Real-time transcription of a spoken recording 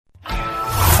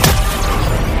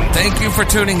Thank you for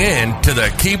tuning in to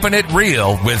the Keeping It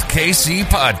Real with KC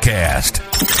podcast,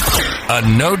 a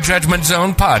no judgment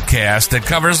zone podcast that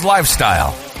covers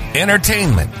lifestyle,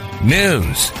 entertainment,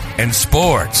 news, and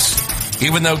sports.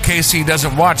 Even though KC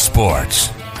doesn't watch sports,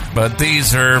 but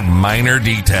these are minor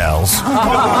details.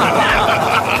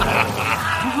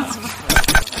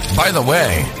 By the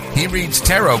way, he reads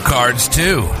tarot cards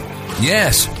too.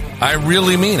 Yes, I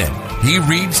really mean it. He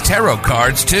reads tarot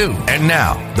cards too. And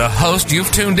now, the host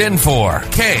you've tuned in for,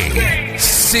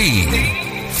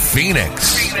 KC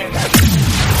Phoenix.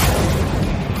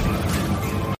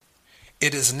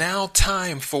 It is now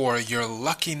time for your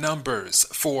lucky numbers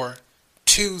for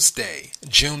Tuesday,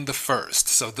 June the 1st.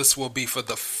 So this will be for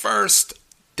the first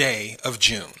day of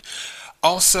June.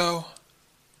 Also,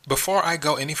 before I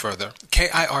go any further,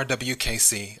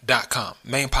 KIRWKC.com,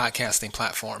 main podcasting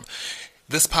platform.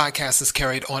 This podcast is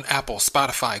carried on Apple,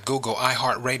 Spotify, Google,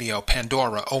 iHeartRadio,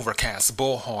 Pandora, Overcast,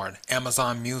 Bullhorn,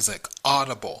 Amazon Music,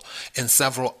 Audible, and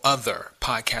several other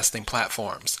podcasting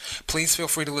platforms. Please feel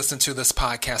free to listen to this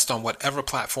podcast on whatever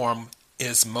platform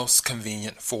is most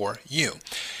convenient for you.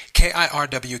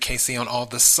 KIRWKC on all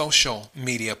the social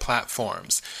media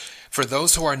platforms. For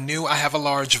those who are new, I have a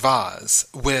large vase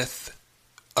with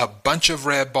a bunch of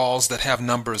red balls that have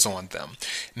numbers on them.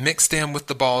 Mixed in with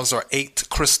the balls are 8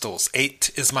 crystals.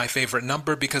 8 is my favorite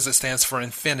number because it stands for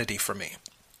infinity for me.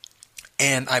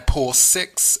 And I pull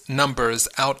 6 numbers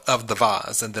out of the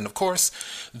vase. And then, of course,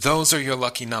 those are your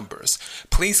lucky numbers.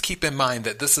 Please keep in mind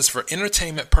that this is for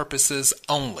entertainment purposes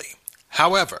only.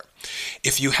 However,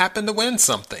 if you happen to win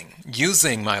something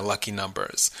using my lucky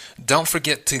numbers, don't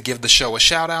forget to give the show a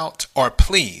shout out or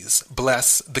please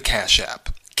bless the Cash App.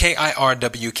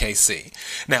 KIRWKC.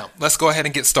 Now, let's go ahead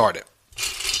and get started.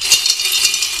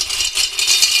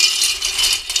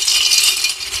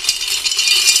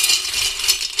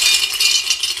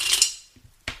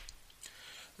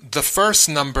 The first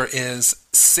number is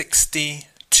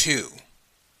 62.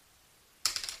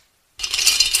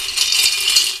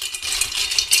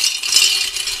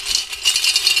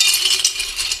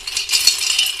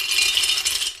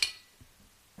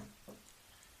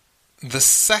 The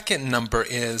second number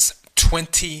is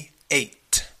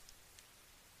 28.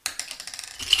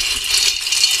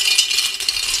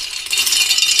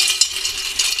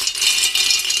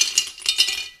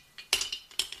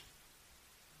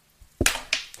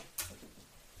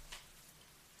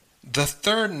 The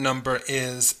third number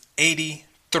is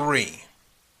 83.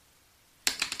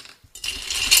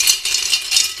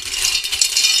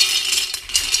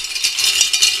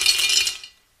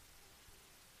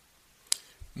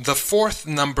 The fourth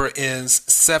number is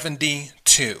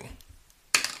 72.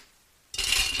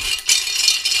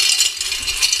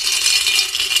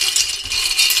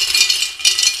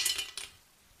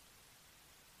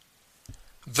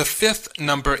 The fifth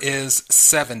number is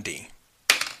 70.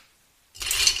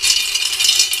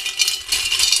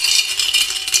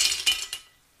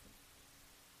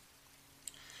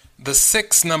 The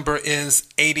sixth number is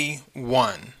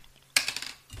 81.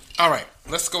 All right,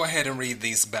 let's go ahead and read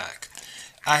these back.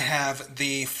 I have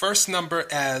the first number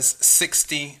as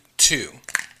 62.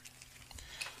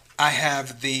 I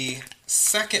have the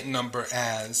second number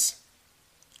as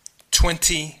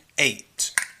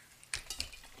 28.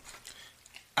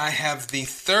 I have the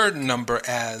third number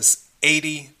as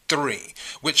 83,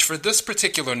 which for this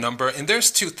particular number, and there's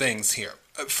two things here.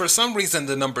 For some reason,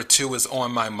 the number 2 is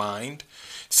on my mind.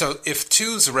 So if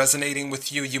 2's resonating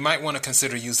with you, you might want to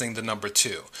consider using the number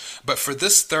 2. But for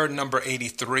this third number,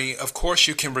 83, of course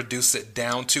you can reduce it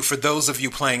down to, for those of you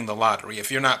playing the lottery, if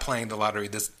you're not playing the lottery,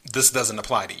 this doesn't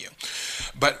apply to you.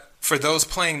 But for those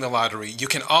playing the lottery, you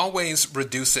can always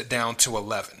reduce it down to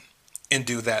 11 and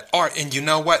do that. And you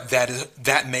know what?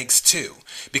 That makes 2.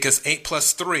 Because 8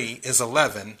 plus 3 is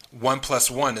 11. 1 plus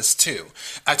 1 is 2.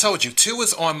 I told you, 2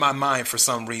 is on my mind for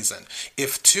some reason.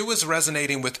 If 2 is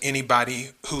resonating with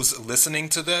anybody who's listening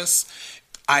to this,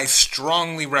 I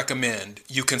strongly recommend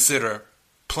you consider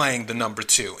playing the number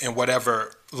 2 in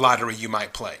whatever lottery you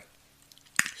might play.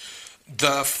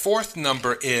 The fourth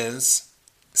number is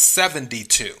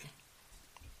 72.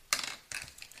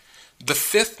 The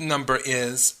fifth number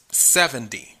is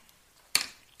 70.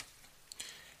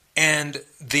 And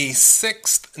the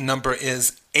sixth number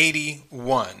is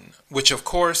 81, which of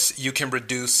course you can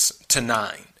reduce to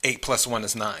 9. 8 plus 1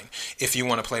 is 9 if you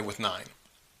want to play with 9.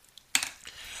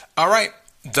 All right,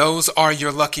 those are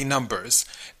your lucky numbers.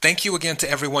 Thank you again to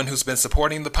everyone who's been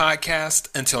supporting the podcast.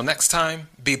 Until next time,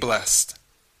 be blessed.